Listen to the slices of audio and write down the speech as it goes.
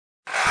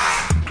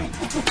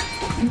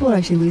People are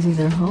actually losing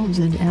their homes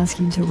and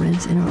asking to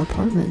rent in our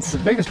apartments. The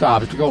biggest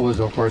obstacle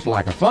is, of course,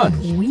 lack of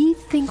funds. We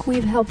think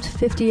we've helped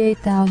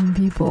 58,000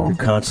 people. We're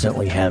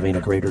constantly having a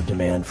greater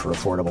demand for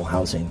affordable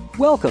housing.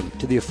 Welcome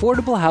to the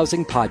Affordable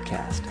Housing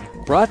Podcast,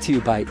 brought to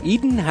you by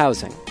Eden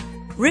Housing.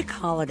 Rick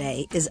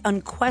Holiday is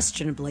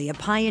unquestionably a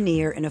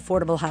pioneer in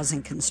affordable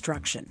housing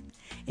construction.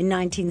 In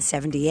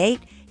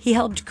 1978, he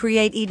helped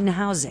create Eden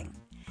Housing.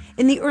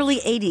 In the early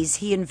 80s,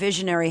 he and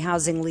visionary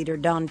housing leader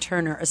Don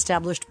Turner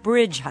established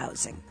Bridge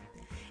Housing.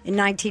 In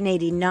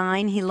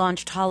 1989, he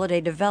launched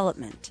Holiday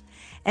Development.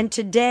 And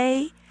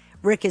today,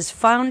 Rick is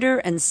founder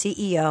and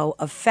CEO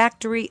of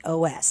Factory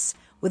OS,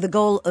 with the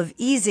goal of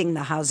easing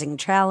the housing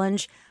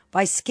challenge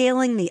by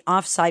scaling the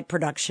off-site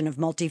production of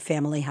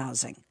multifamily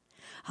housing.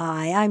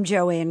 Hi, I'm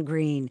Joanne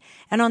Green,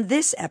 and on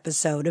this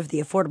episode of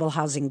the Affordable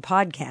Housing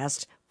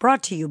Podcast,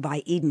 brought to you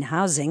by Eden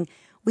Housing,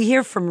 we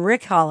hear from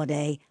Rick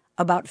Holiday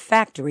about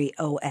Factory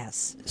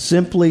OS.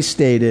 Simply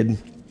stated,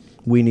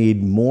 we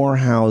need more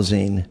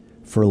housing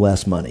for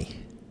less money.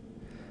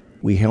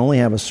 We only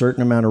have a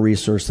certain amount of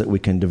resource that we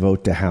can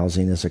devote to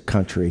housing as a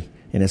country,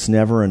 and it's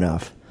never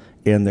enough.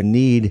 And the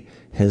need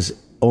has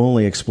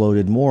only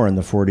exploded more in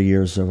the 40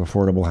 years of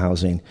affordable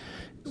housing.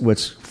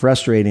 What's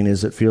frustrating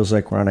is it feels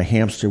like we're on a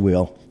hamster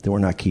wheel that we're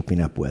not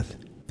keeping up with.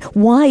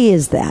 Why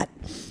is that?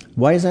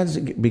 Why is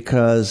that?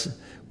 Because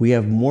we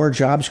have more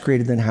jobs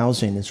created than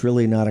housing. It's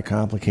really not a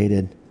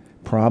complicated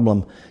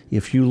problem.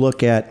 If you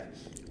look at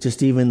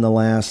just even the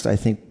last, I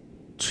think,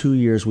 2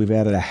 years, we've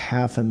added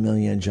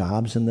 500,000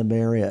 jobs in the Bay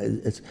Area.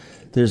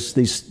 There's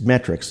these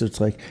metrics. It's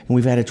like, and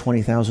we've added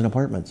 20,000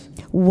 apartments.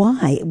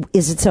 Why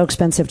is it so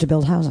expensive to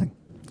build housing?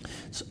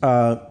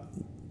 A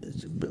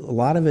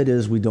lot of it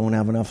is we don't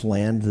have enough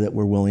land that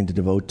we're willing to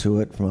devote to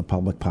it from a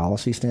public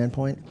policy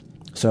standpoint.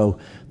 So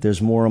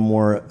there's more and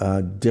more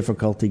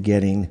difficulty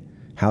getting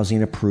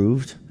housing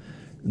approved.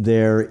 We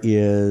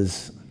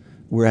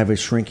have a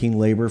shrinking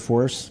labor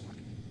force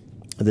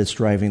that's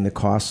driving the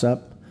costs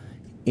up.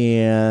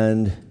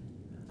 And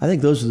I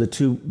think those are the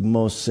two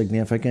most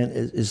significant,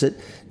 is that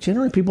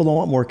generally people don't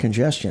want more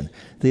congestion.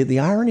 The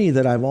irony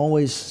that I've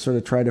always sort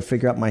of tried to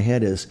figure out in my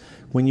head is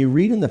when you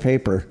read in the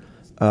paper,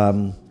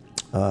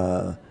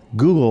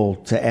 Google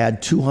to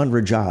add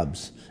 200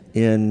 jobs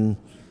in,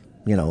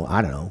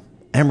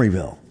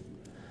 Emeryville.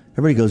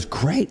 Everybody goes,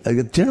 great.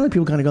 Generally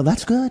people kind of go,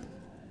 that's good.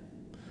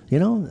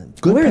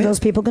 Good. Where are those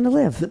people going to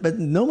live? But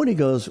nobody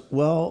goes,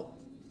 well,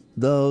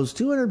 those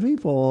 200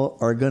 people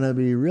are going to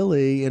be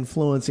really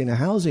influencing a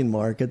housing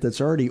market that's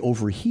already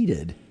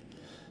overheated.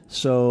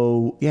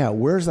 So,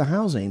 where's the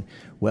housing?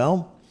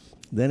 Well,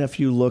 then if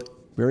you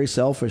look very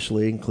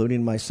selfishly,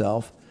 including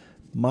myself,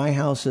 my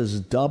house has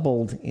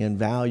doubled in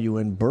value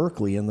in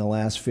Berkeley in the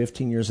last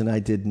 15 years, and I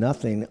did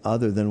nothing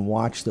other than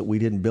watch that we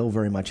didn't build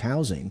very much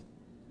housing.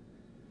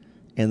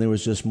 And there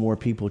was just more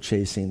people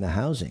chasing the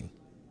housing.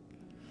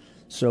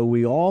 So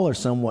we all are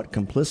somewhat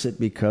complicit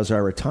because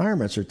our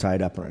retirements are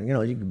tied up. You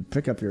can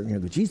pick up your,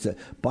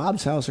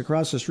 Bob's house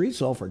across the street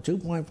sold for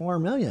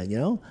 $2.4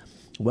 million,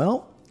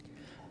 Well,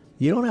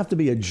 you don't have to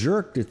be a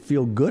jerk to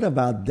feel good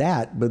about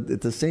that, but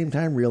at the same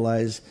time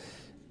realize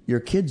your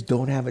kids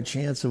don't have a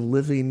chance of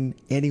living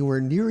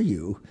anywhere near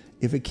you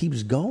if it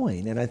keeps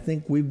going. And I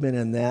think we've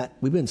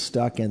been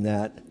stuck in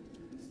that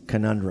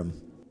conundrum.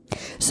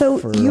 So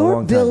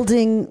you're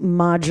building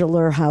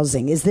modular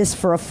housing. Is this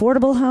for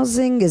affordable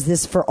housing? Is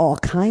this for all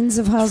kinds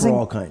of housing? For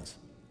all kinds.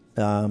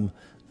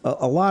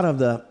 A lot of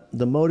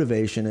the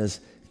motivation is,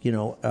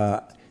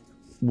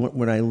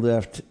 when I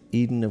left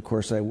Eden, of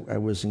course, I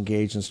was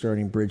engaged in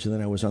starting Bridge, and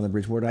then I was on the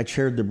Bridge board. I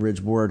chaired the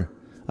Bridge board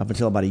up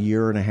until about a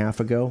year and a half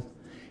ago.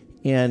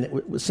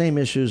 And the same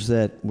issues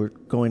that were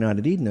going on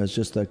at Eden, it was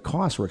just the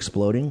costs were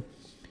exploding.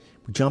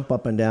 We jump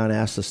up and down,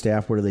 ask the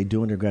staff, what are they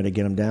doing? They're going to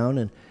get them down.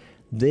 And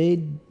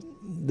they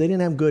didn't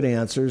have good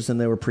answers, and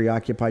they were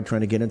preoccupied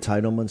trying to get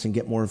entitlements and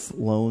get more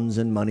loans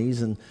and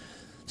monies. And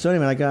so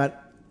anyway, I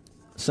got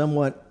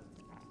somewhat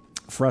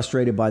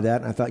frustrated by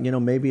that, and I thought,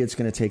 maybe it's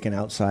going to take an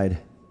outside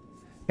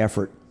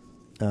effort.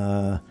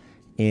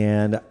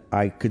 And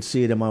I could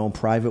see it in my own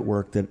private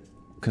work that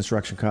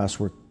construction costs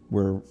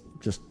were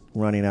just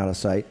running out of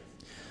sight.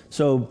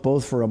 So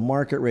both for a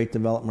market rate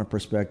development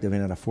perspective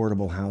and an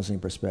affordable housing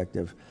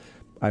perspective,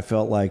 I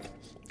felt like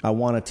I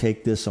want to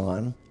take this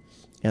on.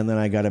 And then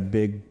I got a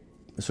big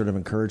sort of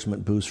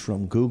encouragement boost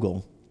from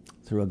Google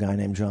through a guy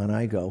named John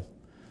Igo,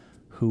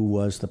 who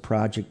was the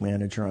project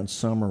manager on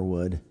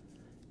Summerwood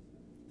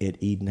at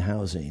Eden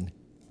Housing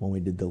when we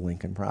did the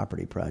Lincoln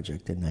Property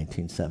Project in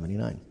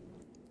 1979.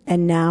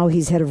 And now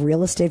he's head of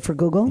real estate for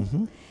Google?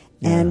 Mm-hmm.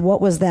 Yeah. And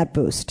what was that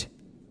boost?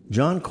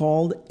 John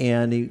called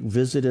and he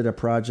visited a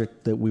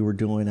project that we were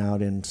doing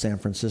out in San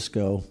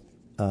Francisco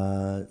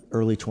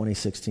early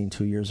 2016,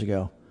 2 years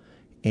ago,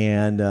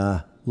 and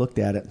looked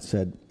at it and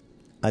said,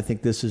 I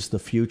think this is the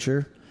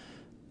future.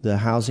 The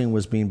housing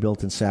was being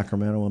built in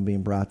Sacramento and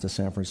being brought to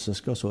San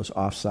Francisco, so it's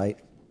off-site,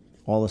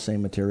 all the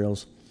same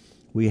materials.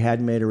 We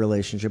had made a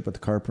relationship with the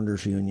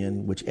Carpenters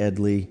Union, which Ed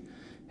Lee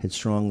had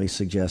strongly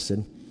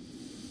suggested.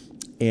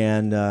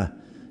 And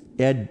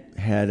Ed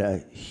had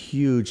a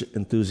huge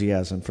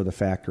enthusiasm for the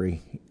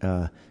factory,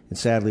 and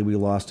sadly we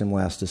lost him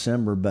last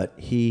December. But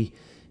he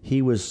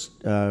was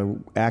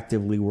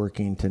actively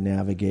working to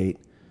navigate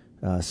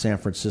San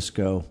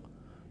Francisco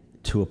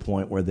to a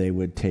point where they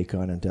would take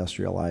on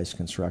industrialized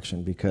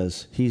construction,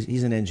 because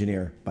he's an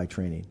engineer by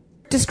training.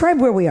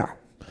 Describe where we are.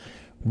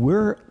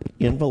 We're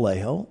in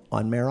Vallejo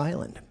on Mare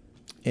Island,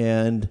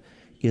 and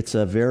it's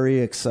a very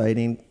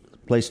exciting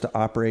place to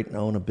operate and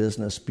own a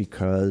business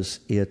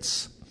because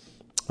it's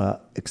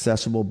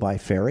accessible by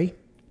ferry.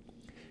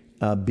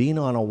 Being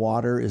on a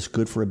water is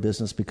good for a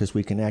business because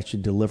we can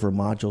actually deliver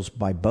modules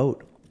by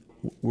boat.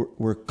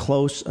 We're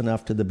close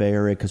enough to the Bay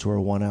Area because we're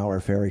a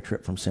 1-hour ferry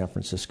trip from San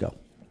Francisco.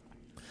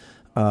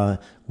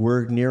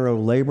 We're near a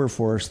labor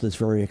force that's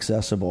very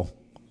accessible,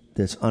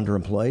 that's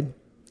underemployed.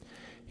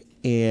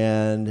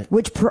 And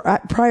which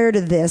prior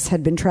to this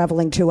had been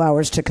traveling 2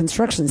 hours to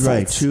construction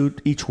sites. Right, 2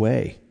 each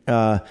way.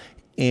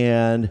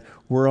 And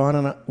we're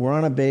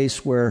on a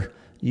base where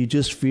you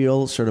just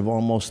feel sort of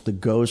almost the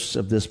ghosts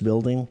of this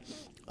building.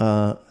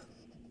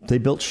 They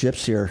built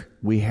ships here.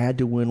 We had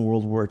to win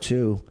World War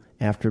II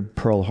after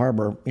Pearl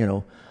Harbor.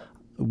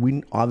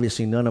 We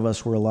obviously none of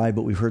us were alive,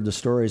 but we've heard the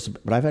stories.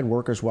 But I've had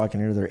workers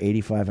walking here, they're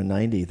 85 and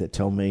 90, that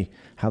tell me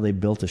how they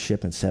built a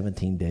ship in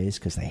 17 days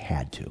because they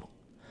had to.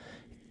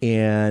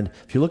 And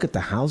if you look at the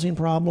housing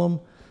problem,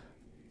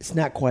 it's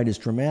not quite as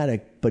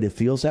dramatic, but it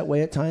feels that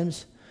way at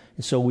times.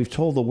 And so we've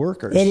told the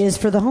workers. It is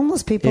for the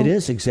homeless people. It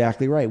is,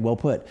 exactly right. Well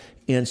put.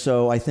 And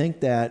so I think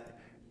that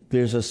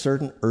there's a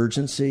certain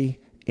urgency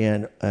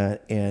and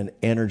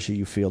energy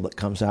you feel that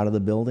comes out of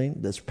the building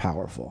that's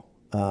powerful.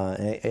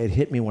 It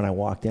hit me when I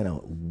walked in. I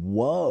went,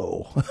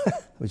 whoa, it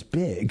was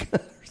big.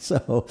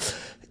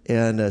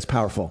 And it's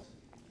powerful.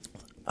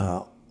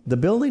 The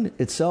building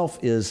itself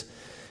is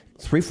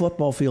 3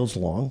 football fields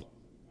long,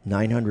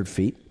 900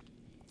 feet,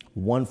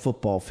 1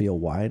 football field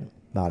wide,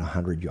 about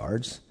 100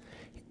 yards,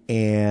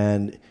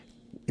 and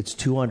it's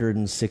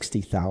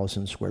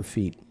 260,000 square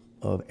feet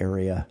of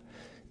area.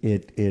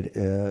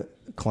 It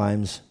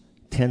climbs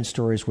 10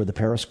 stories where the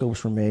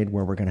periscopes were made,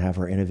 where we're going to have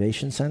our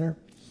innovation center,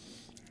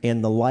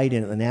 and the light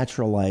in it, the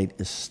natural light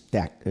is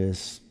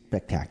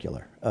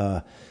spectacular.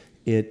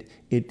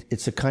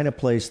 It's the kind of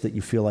place that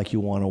you feel like you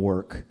want to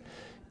work.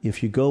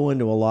 If you go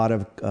into a lot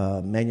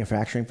of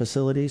manufacturing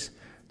facilities,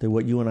 they're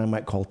what you and I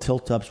might call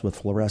tilt-ups with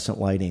fluorescent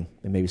lighting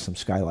and maybe some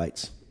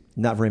skylights.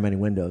 Not very many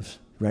windows,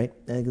 right?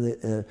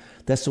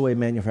 That's the way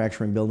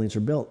manufacturing buildings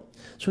are built.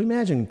 So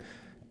imagine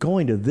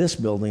going to this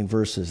building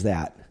versus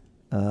that,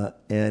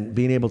 and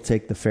being able to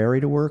take the ferry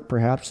to work,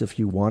 perhaps, if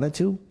you wanted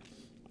to.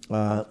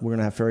 We're going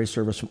to have ferry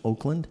service from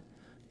Oakland,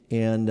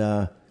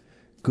 and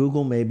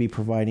Google may be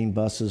providing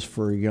buses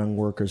for young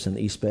workers in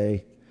the East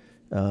Bay,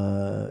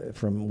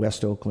 from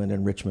West Oakland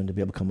and Richmond, to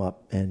be able to come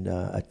up and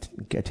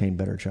attain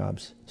better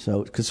jobs.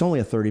 So, because it's only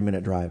a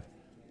 30-minute drive.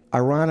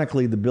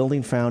 Ironically, the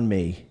building found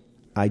me.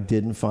 I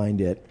didn't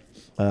find it.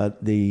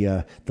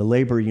 The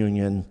labor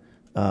union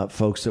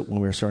folks, that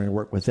when we were starting to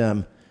work with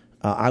them,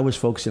 I was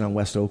focusing on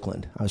West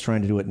Oakland. I was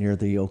trying to do it near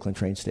the Oakland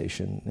train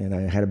station, and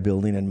I had a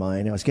building in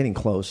mind. I was getting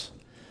close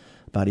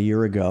about a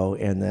year ago,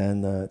 and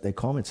then they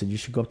called me and said, you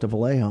should go up to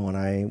Vallejo, and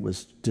I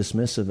was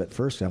dismissive at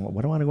first. I went,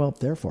 what do I want to go up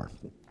there for?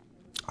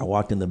 I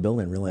walked in the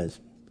building and realized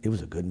it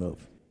was a good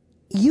move.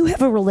 You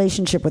have a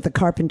relationship with the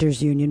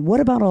Carpenters Union. What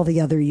about all the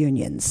other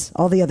unions,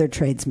 all the other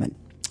tradesmen?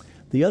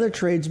 The other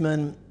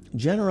tradesmen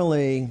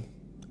generally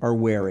are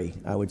wary,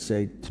 I would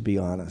say, to be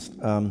honest.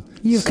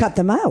 You've cut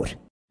them out.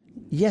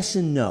 Yes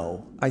and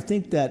no. I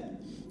think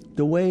that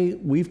the way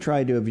we've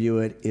tried to view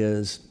it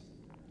is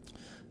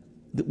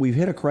that we've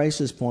hit a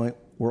crisis point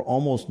where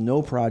almost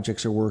no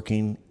projects are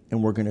working,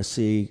 and we're going to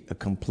see a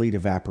complete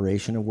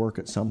evaporation of work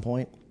at some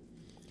point.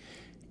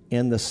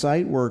 And the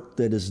site work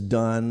that is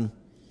done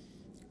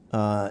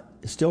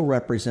still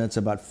represents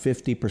about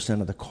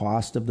 50% of the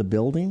cost of the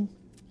building.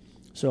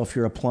 So if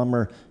you're a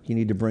plumber, you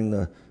need to bring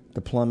the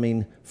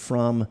plumbing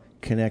from,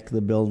 connect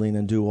the building,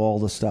 and do all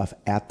the stuff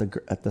at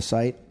the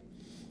site.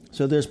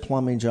 So there's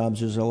plumbing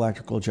jobs, there's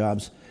electrical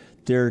jobs.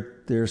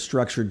 They're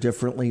structured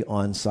differently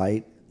on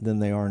site than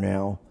they are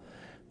now.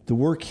 The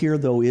work here,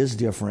 though, is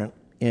different,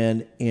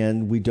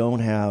 and we don't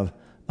have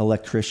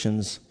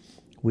electricians.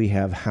 We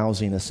have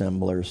housing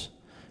assemblers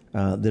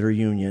that are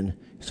union.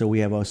 So we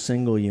have a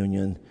single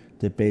union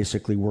that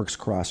basically works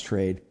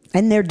cross-trade.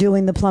 And they're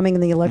doing the plumbing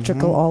and the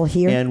electrical all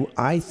here? And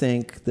I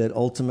think that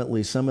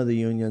ultimately some of the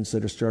unions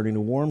that are starting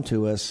to warm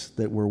to us,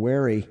 that we're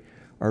wary,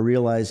 are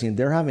realizing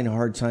they're having a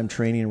hard time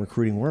training and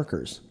recruiting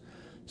workers.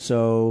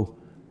 So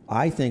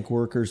I think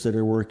workers that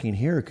are working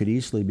here could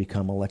easily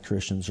become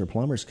electricians or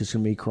plumbers because they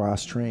can be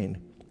cross-trained.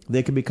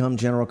 They could become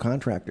general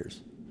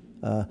contractors.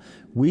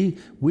 We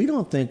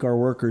don't think our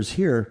workers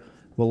here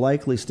will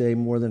likely stay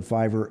more than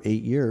 5 or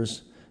 8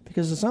 years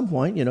because at some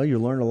point, you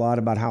learn a lot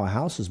about how a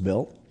house is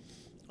built.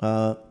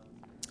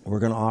 We're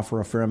going to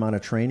offer a fair amount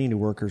of training to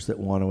workers that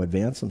want to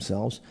advance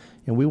themselves,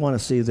 and we want to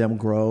see them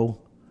grow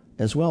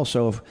as well.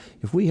 So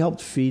if we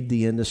helped feed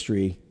the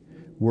industry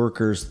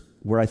workers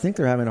where I think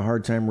they're having a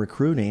hard time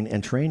recruiting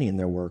and training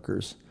their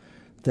workers,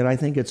 that I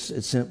think it's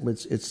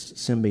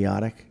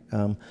symbiotic.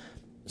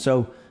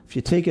 So if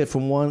you take it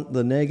from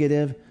the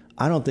negative,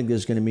 I don't think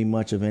there's going to be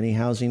much of any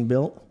housing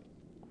built.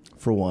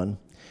 For one,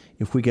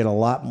 if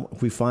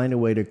we find a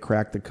way to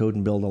crack the code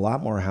and build a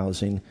lot more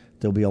housing,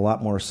 there'll be a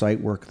lot more site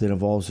work that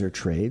involves their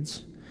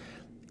trades.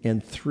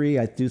 And 3,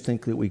 I do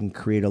think that we can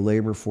create a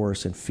labor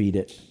force and feed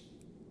it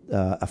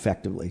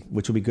effectively,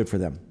 which will be good for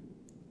them.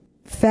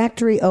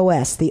 Factory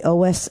OS. The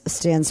OS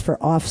stands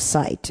for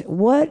off-site.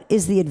 What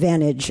is the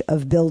advantage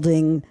of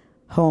building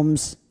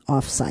homes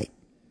off-site?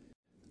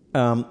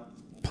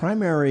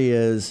 Primary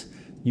is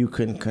you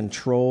can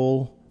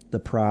control the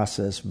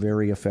process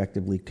very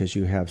effectively because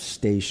you have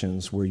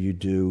stations where you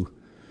do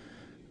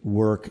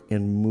work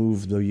and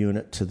move the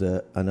unit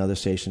to another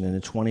station. And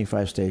in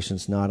 25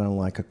 stations, not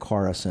unlike a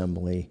car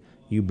assembly,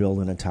 you build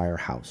an entire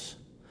house.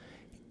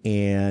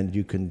 And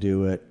you can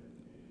do it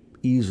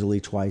easily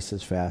twice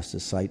as fast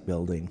as site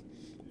building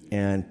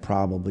and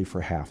probably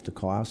for half the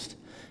cost.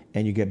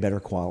 And you get better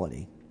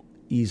quality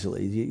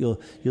easily.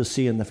 You'll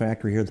see in the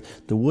factory here,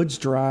 the wood's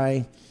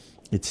dry.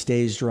 It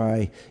stays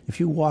dry. If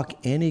you walk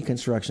any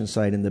construction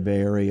site in the Bay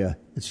Area,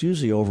 it's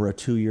usually over a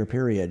 2-year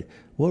period.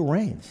 Well, it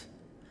rains.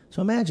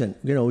 So imagine,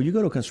 you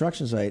go to a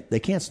construction site, they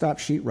can't stop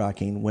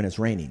sheetrocking when it's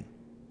raining.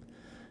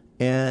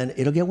 And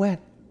it'll get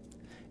wet.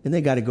 And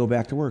they got to go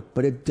back to work.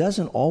 But it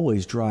doesn't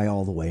always dry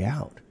all the way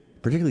out,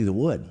 particularly the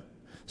wood.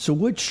 So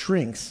wood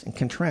shrinks and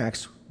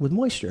contracts with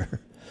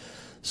moisture.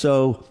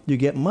 So you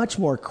get much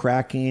more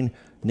cracking,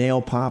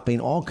 nail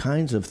popping, all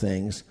kinds of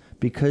things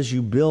because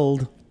you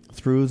build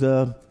through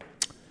the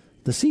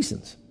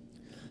seasons.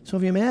 So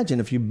if you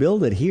imagine, if you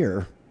build it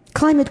here,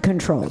 climate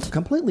controlled,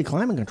 completely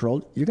climate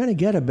controlled, you're going to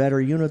get a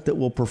better unit that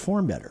will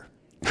perform better.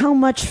 How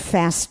much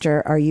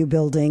faster are you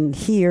building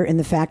here in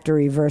the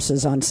factory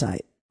versus on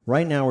site?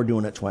 Right now we're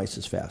doing it twice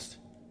as fast.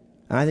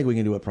 And I think we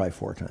can do it probably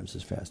 4 times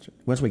as faster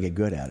once we get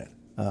good at it.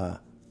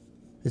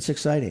 It's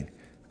exciting.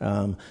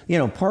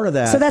 Part of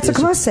that. So that's a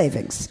cost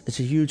savings. It's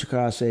a huge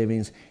cost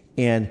savings.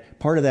 And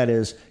part of that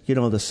is,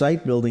 the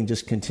site building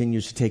just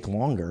continues to take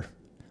longer,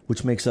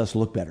 which makes us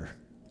look better.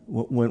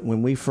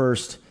 When we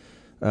first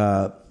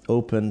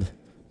opened,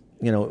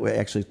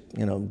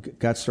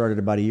 got started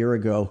about a year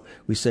ago,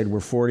 we said we're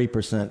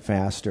 40%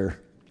 faster,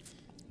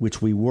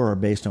 which we were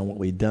based on what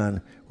we'd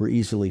done. We're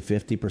easily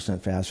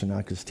 50% faster now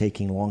because it's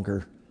taking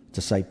longer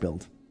to site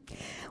build.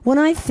 When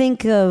I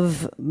think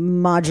of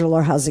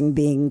modular housing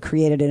being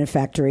created in a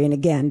factory, and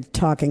again,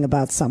 talking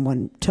about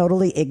someone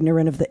totally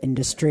ignorant of the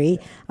industry,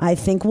 I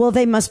think, well,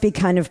 they must be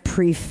kind of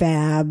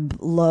prefab,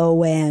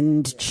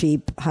 low-end,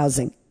 cheap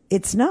housing.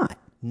 It's not.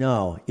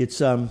 No. It's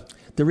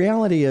the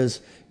reality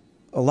is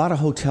a lot of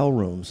hotel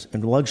rooms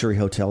and luxury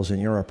hotels in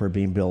Europe are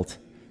being built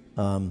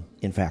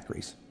in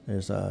factories.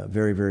 There's a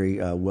very, very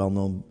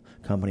well-known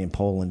company in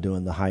Poland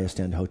doing the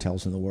highest-end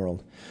hotels in the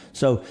world.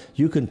 So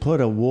you can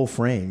put a Wolf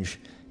range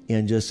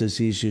in just as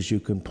easy as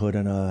you can put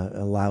in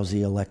a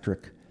lousy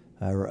electric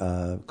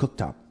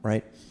cooktop,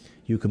 right?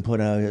 You can put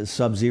a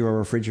Sub-Zero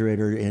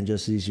refrigerator in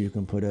just as easy as you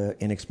can put an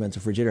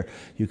inexpensive refrigerator.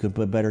 You can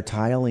put better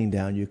tiling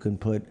down. You can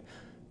put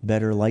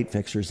better light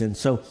fixtures in.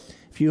 So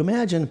if you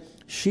imagine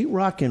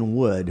sheetrock and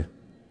wood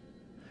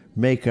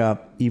make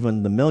up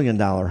even the $1 million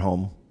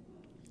home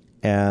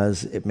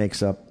as it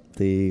makes up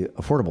the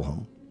affordable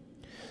home.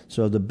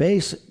 So the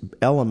base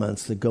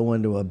elements that go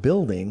into a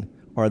building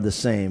are the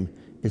same.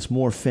 It's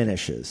more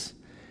finishes.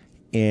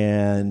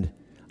 And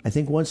I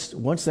think once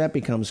that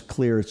becomes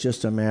clear, it's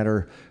just a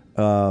matter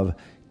of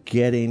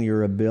getting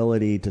your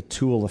ability to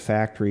tool a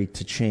factory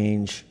to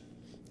change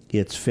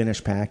its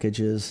finished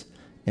packages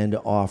and to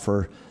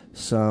offer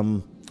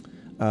some.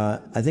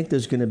 I think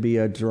there's going to be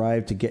a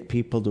drive to get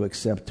people to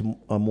accept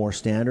a more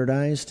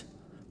standardized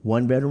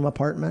one-bedroom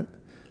apartment.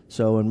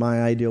 So in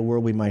my ideal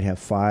world, we might have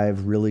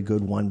 5 really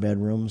good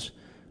one-bedrooms,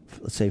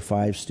 let's say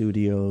 5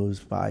 studios,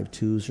 5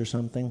 twos or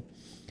something.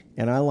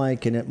 And I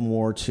liken it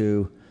more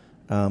to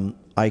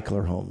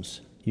Eichler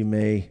Homes. You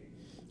may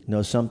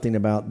know something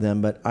about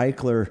them, but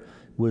Eichler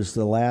was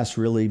the last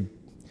really,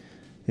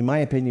 in my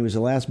opinion, he was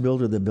the last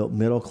builder that built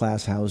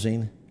middle-class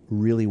housing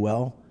really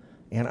well.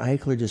 And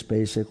Eichler just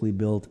basically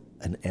built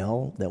an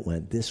L that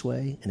went this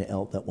way and an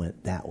L that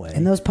went that way.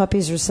 And those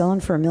puppies are selling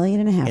for $1.5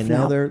 million now. And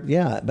now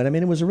but I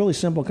mean, it was a really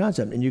simple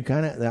concept. And the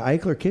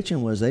Eichler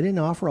kitchen they didn't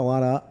offer a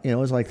lot of, it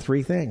was like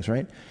 3 things,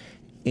 right?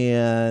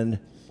 And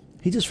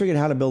he just figured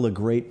how to build a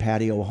great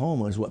patio home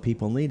was what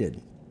people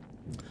needed.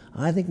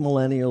 I think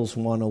millennials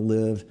want to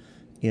live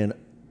in,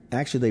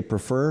 actually they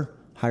prefer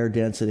higher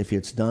density if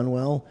it's done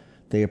well.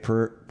 They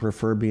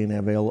prefer being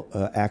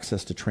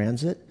access to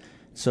transit.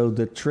 So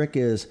the trick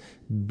is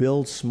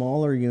build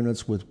smaller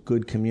units with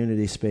good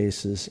community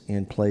spaces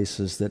in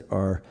places that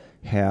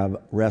have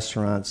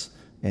restaurants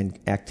and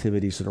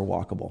activities that are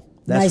walkable.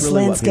 That's nice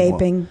really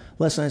landscaping.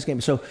 Less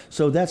landscaping.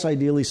 So that's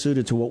ideally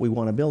suited to what we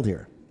want to build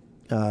here.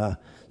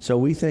 So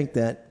we think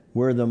that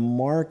where the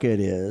market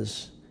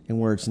is and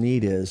where its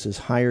need is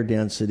higher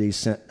density,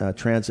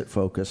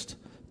 transit-focused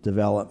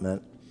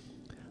development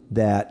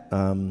that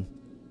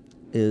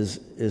is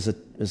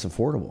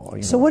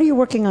affordable. So what are you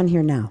working on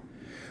here now?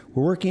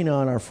 We're working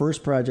on our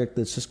first project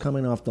that's just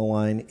coming off the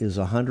line is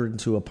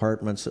 102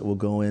 apartments that will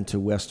go into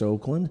West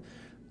Oakland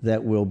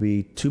that will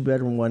be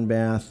 2-bedroom,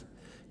 1-bath,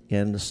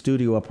 and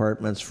studio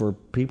apartments for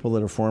people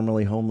that are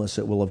formerly homeless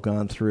that will have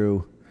gone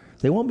through.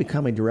 They won't be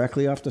coming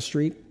directly off the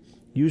street.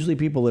 Usually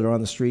people that are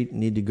on the street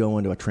need to go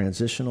into a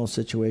transitional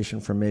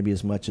situation for maybe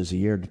as much as a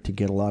year to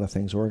get a lot of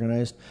things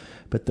organized.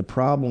 But the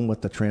problem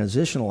with the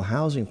transitional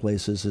housing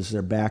places is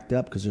they're backed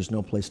up because there's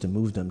no place to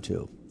move them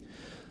to.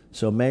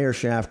 So Mayor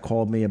Schaaf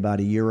called me about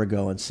a year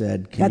ago and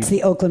said... That's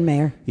the Oakland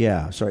mayor.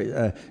 Yeah, sorry.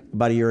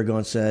 About a year ago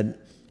and said,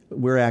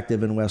 we're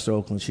active in West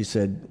Oakland. She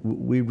said,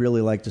 we'd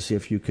really like to see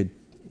if you could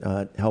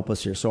help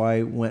us here. So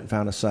I went and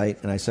found a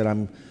site, and I said,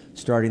 I'm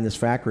starting this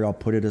factory. I'll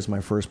put it as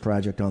my first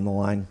project on the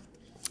line.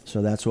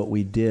 So that's what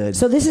we did.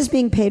 So this is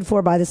being paid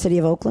for by the city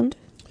of Oakland?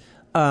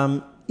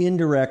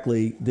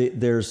 Indirectly,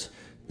 it's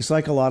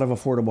like a lot of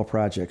affordable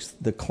projects.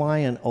 The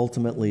client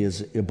ultimately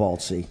is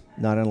Ibaltsi,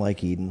 not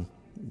unlike Eden.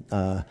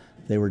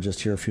 They were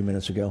just here a few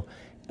minutes ago.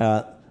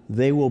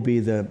 They will be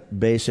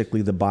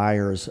basically the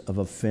buyers of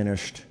a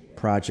finished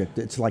project.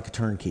 It's like a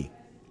turnkey.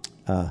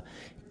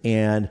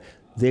 And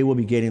they will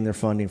be getting their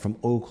funding from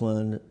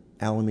Oakland,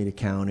 Alameda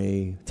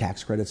County,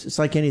 tax credits. It's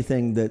like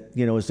anything that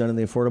is done in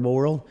the affordable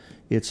world.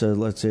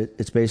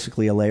 It's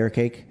basically a layer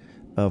cake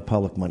of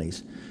public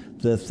monies.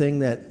 The thing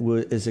that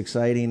is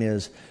exciting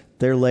is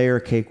their layer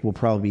cake will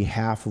probably be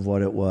half of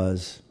what it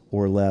was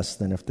or less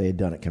than if they had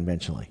done it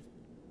conventionally.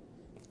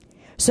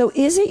 So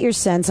is it your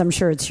sense, I'm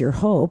sure it's your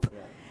hope,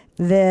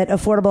 that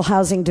affordable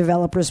housing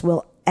developers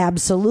will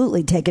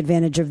absolutely take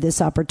advantage of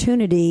this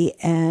opportunity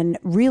and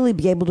really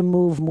be able to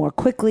move more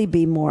quickly,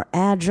 be more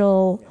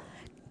agile,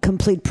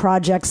 complete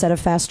projects at a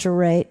faster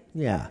rate?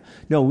 Yeah.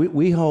 No,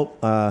 we hope,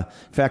 in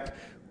fact,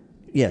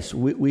 yes,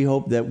 we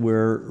hope that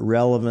we're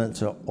relevant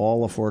to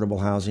all affordable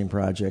housing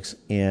projects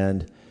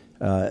and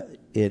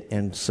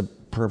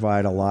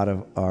provide a lot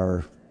of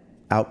our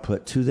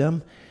output to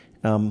them.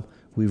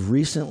 We've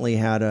recently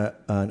had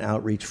an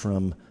outreach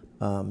from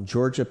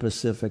Georgia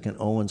Pacific and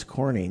Owens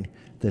Corning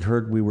that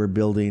heard we were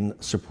building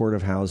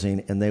supportive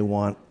housing, and they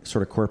want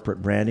sort of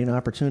corporate branding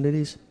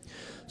opportunities.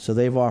 So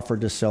they've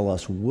offered to sell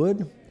us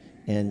wood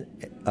and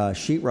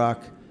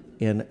sheetrock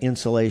and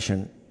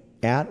insulation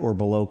at or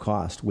below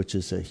cost, which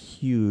is a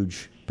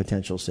huge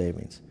potential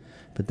savings.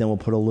 But then we'll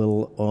put a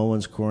little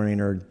Owens Corning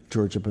or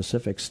Georgia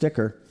Pacific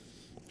sticker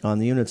on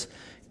the units.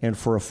 And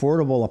for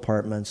affordable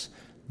apartments,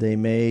 they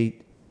may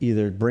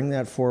either bring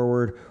that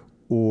forward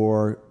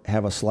or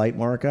have a slight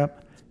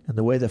markup. And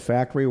the way the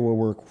factory will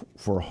work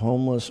for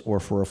homeless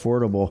or for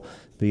affordable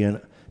being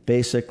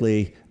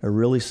basically a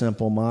really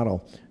simple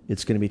model.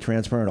 It's going to be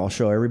transparent. I'll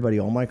show everybody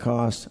all my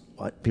costs.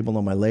 People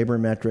know my labor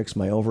metrics,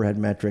 my overhead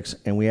metrics,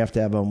 and we have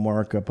to have a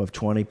markup of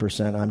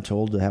 20%, I'm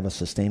told, to have a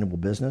sustainable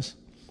business.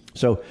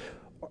 So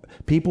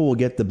people will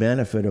get the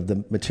benefit of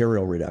the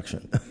material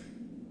reduction.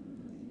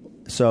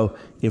 So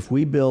if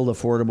we build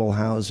affordable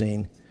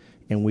housing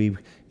and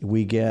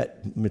we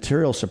get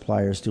material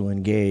suppliers to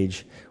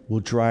engage,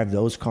 we'll drive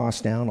those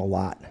costs down a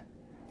lot.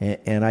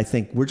 And I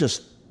think we're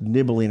just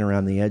nibbling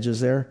around the edges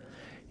there.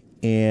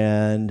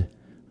 And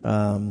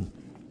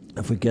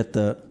if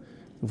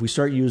we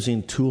start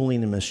using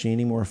tooling and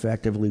machining more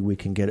effectively, we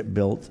can get it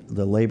built.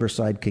 The labor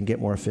side can get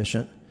more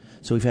efficient.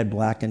 So we've had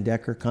Black &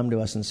 Decker come to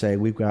us and say,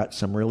 we've got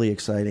some really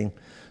exciting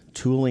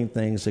tooling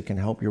things that can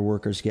help your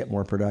workers get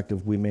more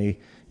productive. We may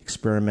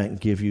experiment and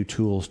give you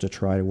tools to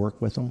try to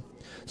work with them.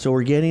 So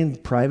we're getting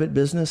private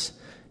business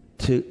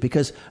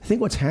because I think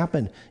what's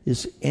happened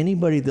is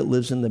anybody that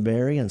lives in the Bay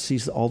Area and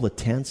sees all the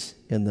tents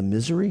and the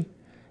misery,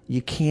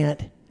 you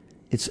can't,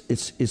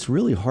 it's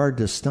really hard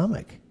to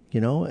stomach,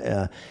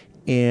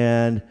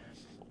 and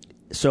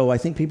so I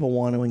think people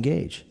want to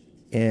engage,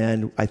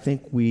 and I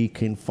think we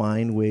can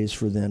find ways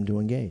for them to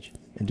engage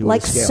and do it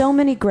at scale. So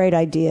many great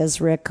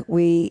ideas, Rick.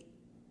 We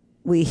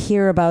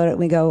hear about it and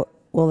we go,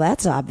 well,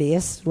 that's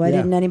obvious. Why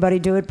didn't anybody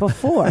do it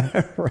before?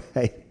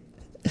 Right.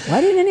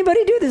 Why didn't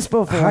anybody do this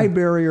before? High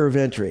barrier of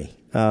entry.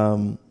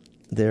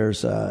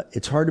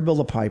 It's hard to build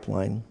a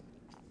pipeline.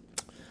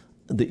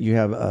 That you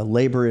have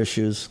labor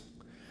issues.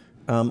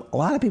 A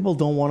lot of people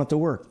don't want it to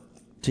work.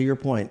 To your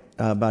point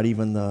about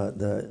even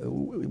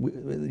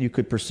you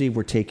could perceive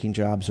we're taking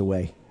jobs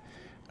away.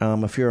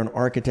 If you're an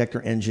architect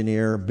or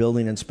engineer,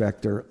 building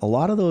inspector, a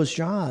lot of those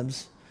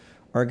jobs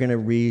are going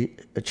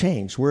to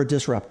change. We're a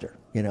disruptor.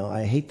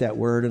 I hate that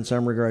word in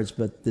some regards,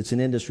 but it's an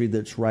industry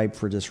that's ripe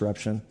for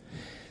disruption.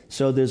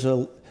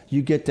 So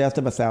you get death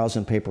of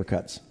 1,000 paper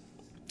cuts.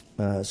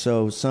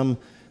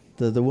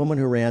 The woman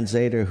who ran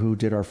Zeta, who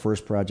did our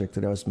first project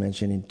that I was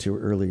mentioning to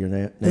earlier,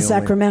 Naomi, the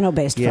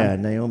Sacramento-based one. Yeah,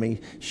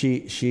 Naomi.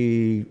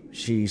 She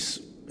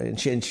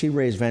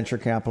raised venture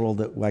capital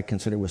that I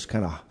consider was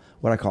kind of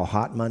what I call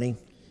hot money,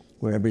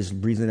 where everybody's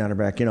breathing down her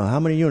back. How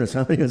many units?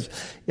 How many units?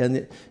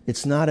 And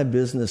it's not a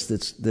business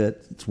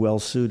that's well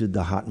suited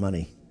to hot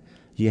money.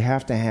 You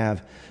have to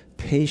have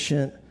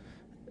patient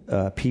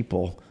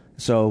people.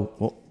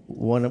 So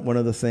one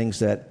of the things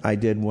that I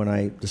did when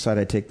I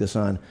decided I'd take this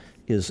on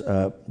is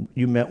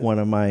you met one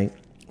of my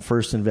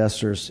first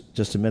investors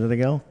just a minute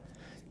ago.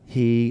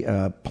 he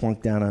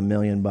plunked down $1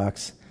 million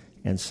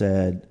and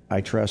said,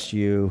 I trust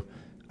you.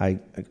 I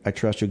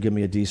trust you'll give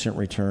me a decent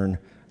return,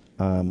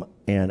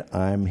 and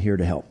I'm here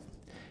to help.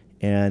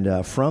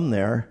 And from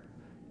there,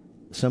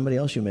 somebody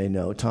else you may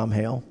know, Tom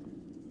Hale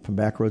from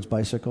Backroads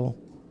Bicycle.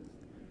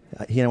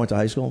 He and I went to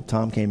high school.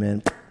 Tom came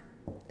in.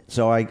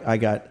 So I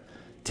got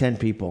 10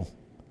 people,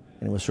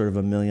 and it was sort of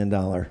 $1 million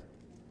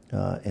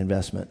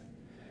investment.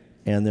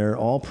 And they're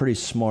all pretty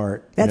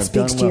smart. That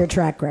speaks to your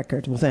track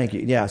record. Well, thank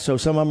you. Yeah, so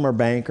some of them are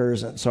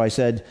bankers. And so I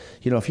said,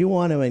 if you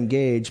want to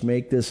engage,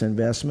 make this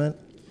investment.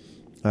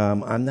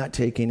 I'm not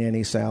taking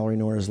any salary,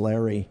 nor is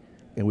Larry,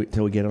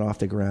 until we get it off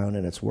the ground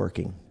and it's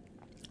working.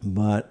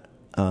 But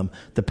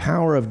the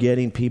power of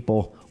getting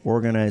people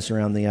organized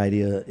around the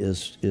idea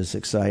is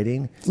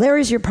exciting.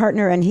 Larry's your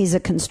partner, and he's a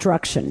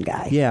construction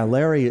guy. Yeah,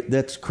 Larry,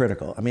 that's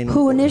critical. I mean,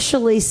 who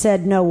initially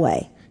said no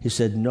way. He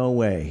said, no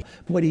way.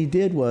 What he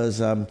did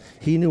was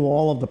he knew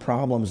all of the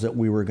problems that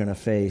we were going to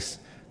face.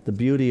 The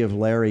beauty of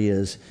Larry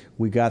is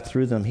we got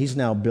through them. He's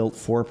now built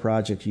 4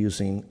 projects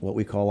using what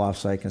we call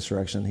off-site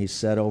construction. He's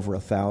set over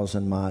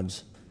 1,000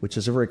 mods, which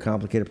is a very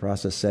complicated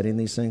process setting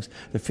these things.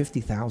 They're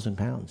 50,000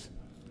 pounds.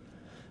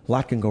 A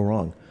lot can go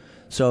wrong.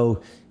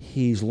 So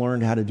he's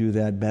learned how to do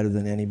that better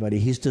than anybody.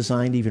 He's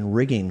designed even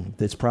rigging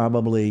that's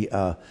probably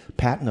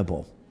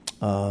patentable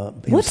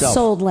himself. What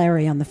sold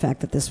Larry on the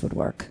fact that this would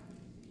work?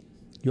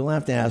 You'll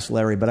have to ask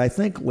Larry, but I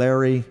think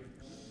Larry,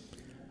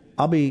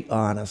 I'll be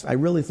honest, I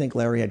really think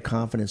Larry had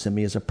confidence in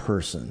me as a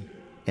person,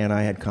 and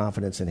I had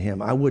confidence in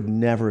him. I would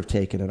never have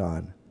taken it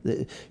on.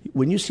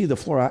 When you see the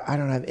floor, I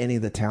don't have any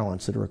of the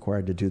talents that are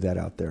required to do that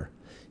out there.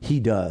 He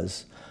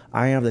does.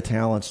 I have the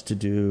talents to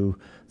do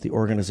the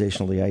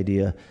organizational, the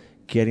idea,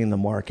 getting the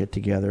market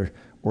together,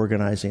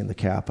 organizing the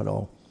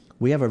capital.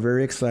 We have a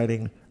very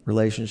exciting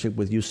relationship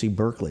with UC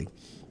Berkeley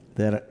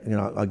that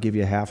I'll give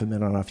you half a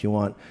minute on if you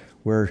want,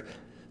 where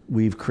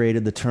we've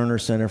created the Turner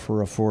Center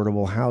for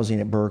Affordable Housing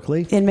at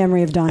Berkeley. In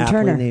memory of Don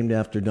Turner. Named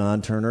after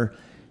Don Turner.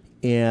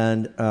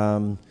 And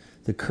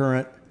the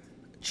current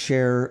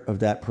chair of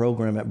that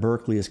program at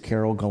Berkeley is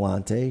Carol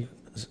Galante,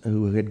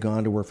 who had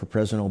gone to work for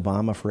President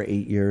Obama for 8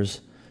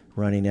 years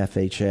running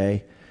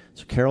FHA.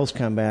 So Carol's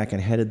come back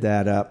and headed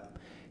that up.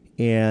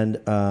 And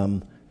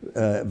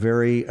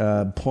very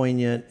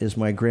poignant is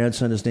my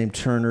grandson is named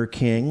Turner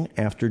King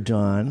after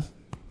Don.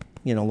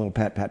 A little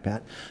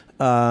pat.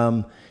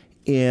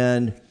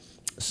 And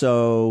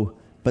so,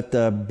 but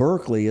the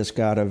Berkeley has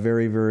got a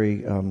very,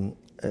 very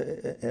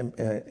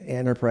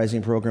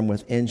enterprising program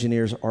with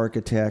engineers,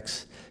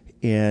 architects,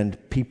 and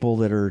people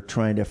that are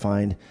trying to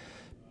find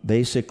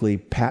basically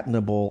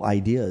patentable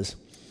ideas.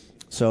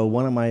 So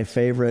one of my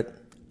favorite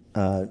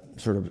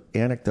sort of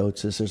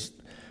anecdotes is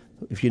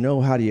if you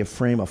know how do you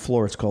frame a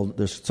floor,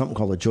 there's something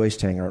called a joist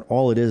hanger.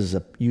 All it is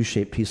a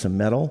U-shaped piece of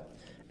metal,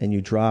 and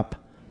you drop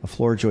a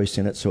floor joist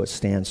in it so it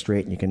stands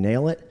straight and you can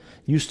nail it.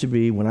 Used to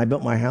be, when I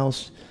built my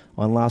house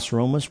on Las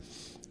Romas,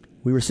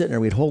 we were sitting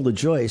there, we'd hold the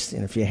joist,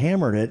 and if you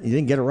hammered it, you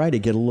didn't get it right,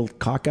 it'd get a little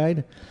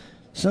cockeyed.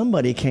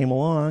 Somebody came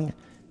along,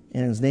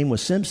 and his name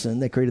was Simpson.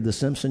 They created the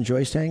Simpson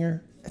joist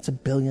hanger. That's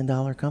 $1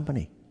 billion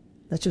company.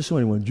 That's just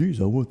when he went, geez,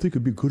 I would think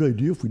it'd be a good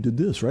idea if we did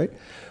this, right?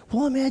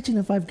 Well, imagine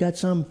if I've got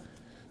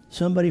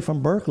somebody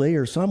from Berkeley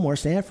or somewhere,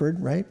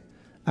 Stanford, right,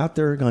 out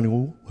there going,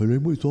 oh, had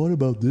anybody thought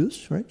about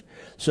this, right?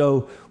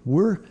 So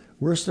we're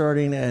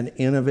starting an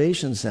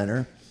innovation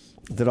center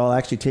that I'll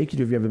actually take you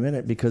to if you have a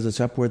minute, because it's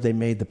up where they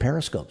made the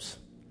periscopes.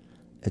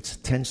 It's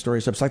 10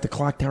 stories up. It's like the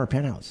Clock Tower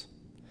penthouse.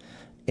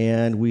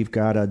 And we've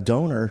got a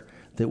donor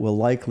that will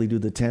likely do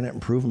the tenant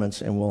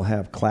improvements, and we'll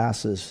have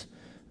classes.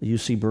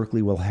 UC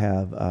Berkeley will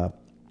have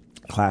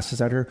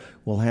classes out here.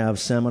 We'll have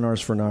seminars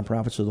for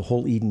nonprofits, so the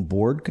whole Eden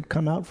board could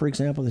come out, for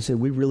example. They said,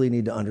 we really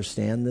need to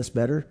understand this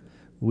better.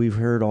 We've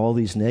heard all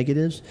these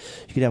negatives.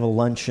 You could have a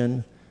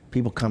luncheon.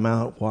 People come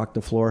out, walk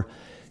the floor.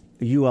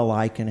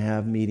 ULI can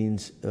have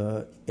meetings,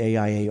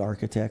 AIA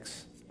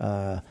architects,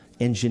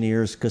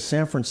 engineers, because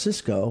San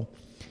Francisco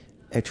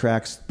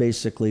attracts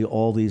basically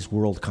all these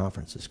world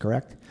conferences,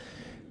 correct?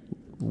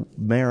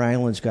 Mare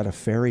Island's got a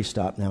ferry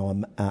stop now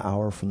an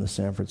hour from the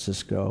San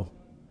Francisco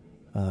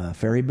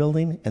ferry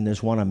building, and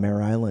there's one on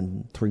Mare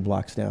Island 3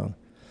 blocks down.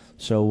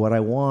 So what I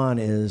want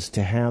is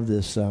to have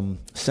this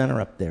center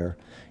up there,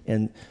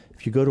 and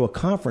if you go to a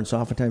conference,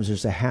 oftentimes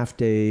there's a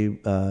half-day,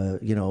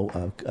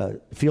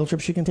 field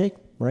trips you can take,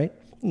 right?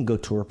 You can go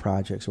tour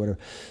projects or whatever.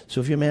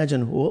 So if you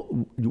imagine,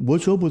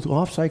 what's up with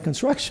off-site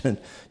construction?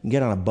 You can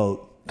get on a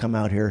boat, come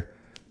out here.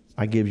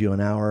 I give you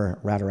an hour,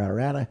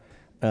 rata.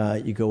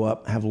 You go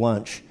up, have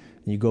lunch,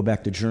 and you go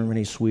back to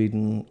Germany,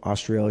 Sweden,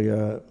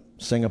 Australia,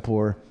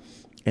 Singapore,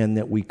 and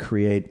that we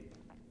create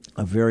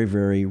a very,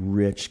 very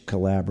rich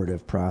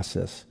collaborative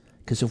process.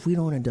 Because if we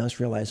don't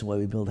industrialize the way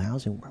we build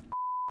housing, we're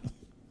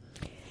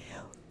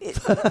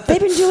They've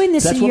been doing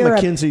this That's in what Europe.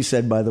 McKinsey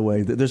said, by the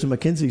way. There's a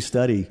McKinsey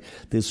study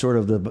that's sort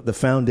of the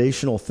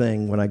foundational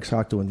thing when I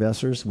talk to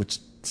investors, which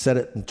said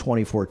it in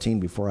 2014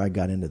 before I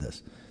got into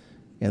this.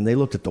 And they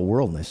looked at the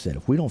world and they said,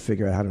 if we don't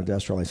figure out how to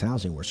industrialize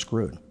housing, we're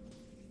screwed.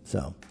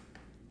 So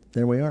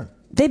there we are.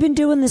 They've been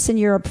doing this in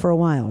Europe for a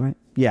while, right?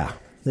 Yeah.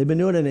 They've been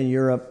doing it in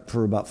Europe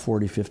for about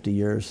 40, 50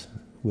 years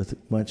with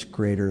much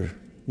greater,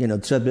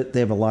 so they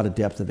have a lot of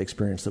depth of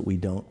experience that we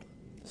don't.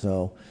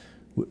 So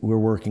we're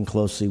working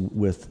closely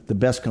with the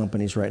best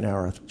companies right now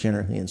are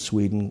generally in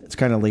Sweden. It's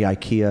kind of the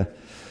IKEA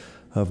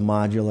of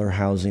modular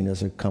housing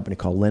is a company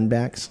called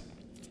Lindbacks.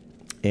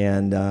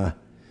 And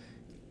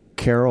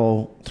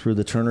Carol, through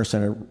the Turner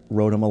Center,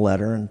 wrote him a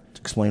letter and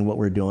explained what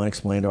we're doing,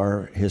 explained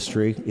our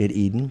history at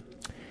Eden.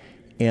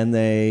 And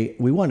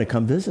we wanted to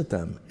come visit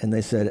them. And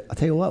they said, I'll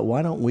tell you what,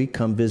 why don't we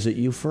come visit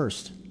you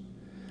first?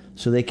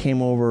 So they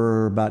came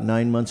over about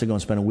 9 months ago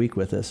and spent a week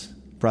with us,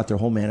 brought their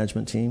whole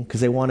management team, because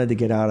they wanted to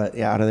get out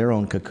of their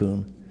own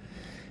cocoon.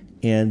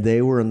 And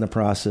they were in the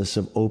process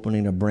of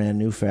opening a brand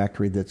new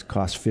factory that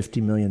cost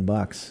 $50 million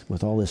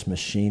with all this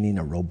machining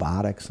and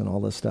robotics and all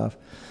this stuff.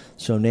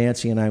 So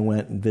Nancy and I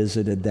went and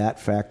visited that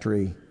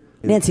factory.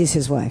 Nancy's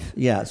his wife.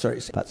 Yeah,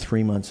 about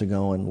 3 months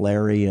ago, and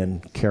Larry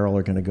and Carol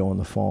are going to go in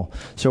the fall.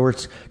 So we're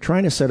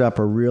trying to set up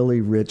a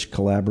really rich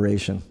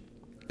collaboration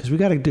because we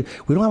don't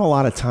have a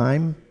lot of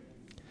time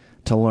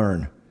to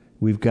learn.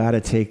 We've got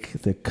to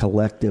take the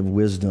collective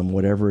wisdom,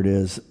 whatever it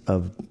is,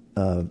 of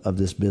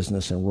this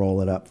business and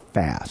roll it up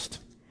fast.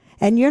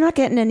 And you're not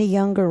getting any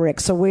younger, Rick.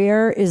 So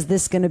where is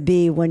this going to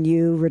be when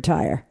you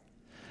retire?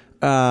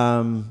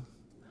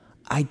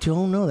 I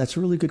don't know. That's a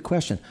really good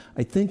question.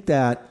 I think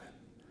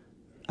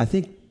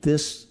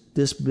this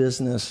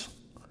business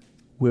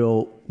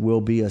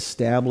will be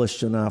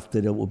established enough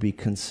that it will be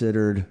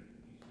considered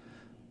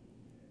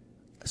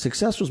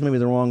successful is maybe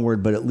the wrong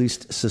word, but at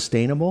least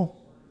sustainable.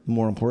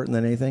 More important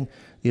than anything,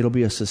 it'll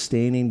be a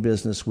sustaining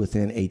business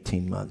within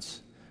 18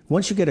 months.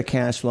 Once you get a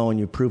cash flow and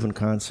you've proven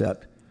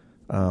concept,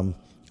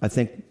 I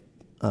think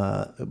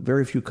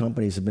very few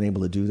companies have been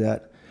able to do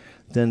that.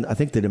 Then I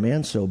think the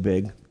demand's so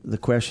big. The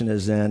question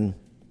is then,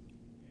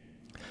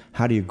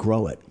 how do you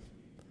grow it?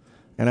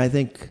 And I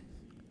think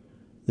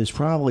there's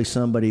probably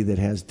somebody that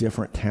has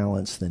different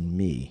talents than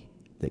me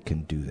that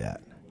can do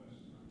that.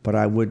 But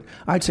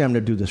I'd say I'm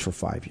going to do this for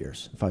 5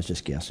 years if I was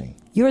just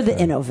guessing. You're the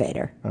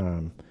innovator.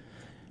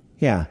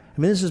 Yeah. I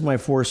mean, this is my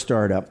fourth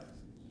startup.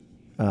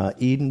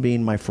 Eden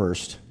being my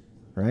first,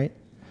 right?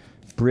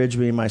 Bridge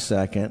being my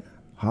second.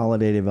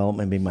 Holiday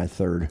Development being my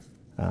third.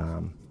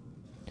 So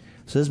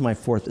this is my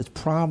fourth.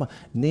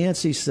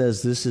 Nancy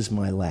says this is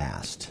my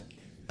last.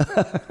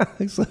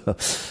 So,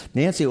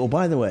 Nancy,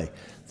 by the way,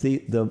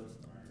 the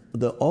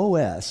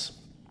OS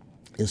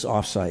is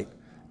offsite.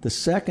 The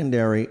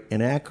secondary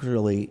and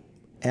actually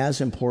as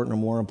important or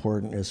more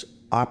important is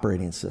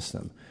operating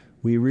system.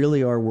 We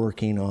really are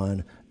working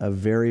on a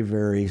very,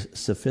 very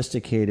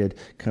sophisticated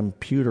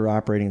computer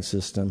operating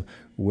system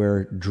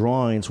where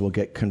drawings will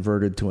get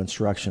converted to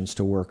instructions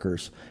to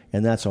workers.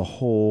 And that's a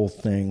whole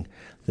thing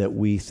that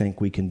we think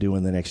we can do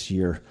in the next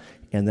year.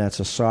 And that's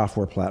a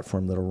software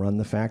platform that'll run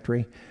the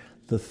factory.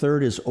 The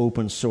third is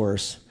open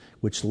source,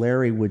 which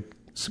Larry would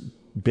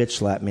bitch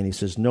slap me and he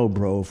says, no,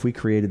 bro, if we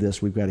created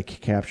this, we've got to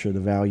capture the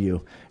value.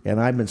 And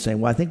I've been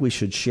saying, well, I think we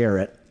should share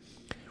it.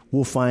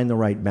 We'll find the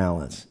right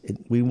balance.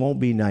 We won't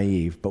be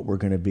naive, but we're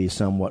going to be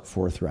somewhat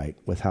forthright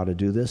with how to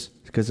do this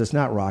because it's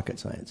not rocket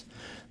science.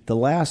 The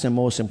last and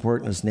most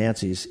important is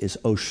Nancy's is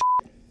shit.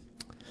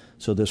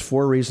 So there's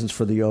 4 reasons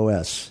for the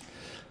OS.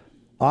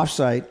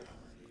 Offsite,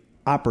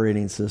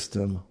 operating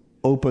system,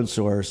 open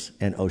source,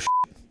 and shit.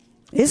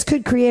 This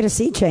could create a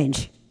sea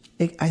change.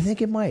 I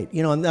think it might.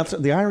 And that's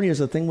the irony is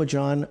the thing with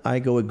John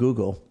Igo at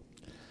Google.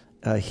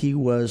 He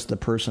was the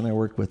person I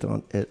worked with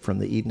from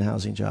the Eden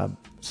Housing job,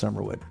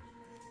 Summerwood.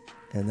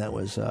 And that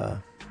was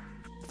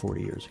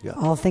 40 years ago.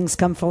 All things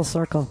come full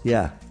circle.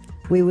 Yeah.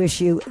 We wish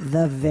you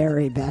the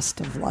very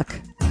best of luck.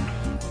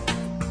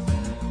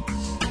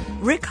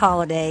 Rick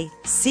Holliday,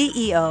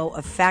 CEO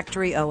of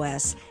Factory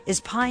OS, is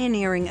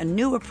pioneering a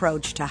new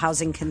approach to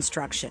housing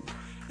construction,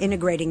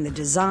 integrating the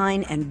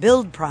design and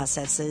build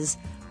processes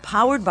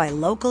powered by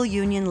local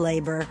union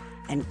labor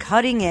and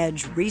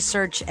cutting-edge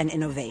research and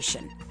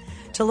innovation.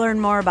 To learn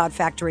more about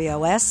Factory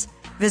OS,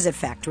 visit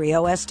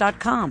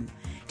factoryos.com.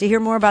 To hear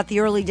more about the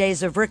early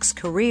days of Rick's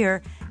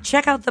career,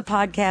 check out the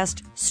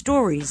podcast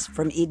Stories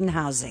from Eden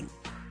Housing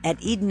at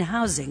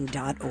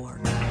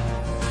edenhousing.org.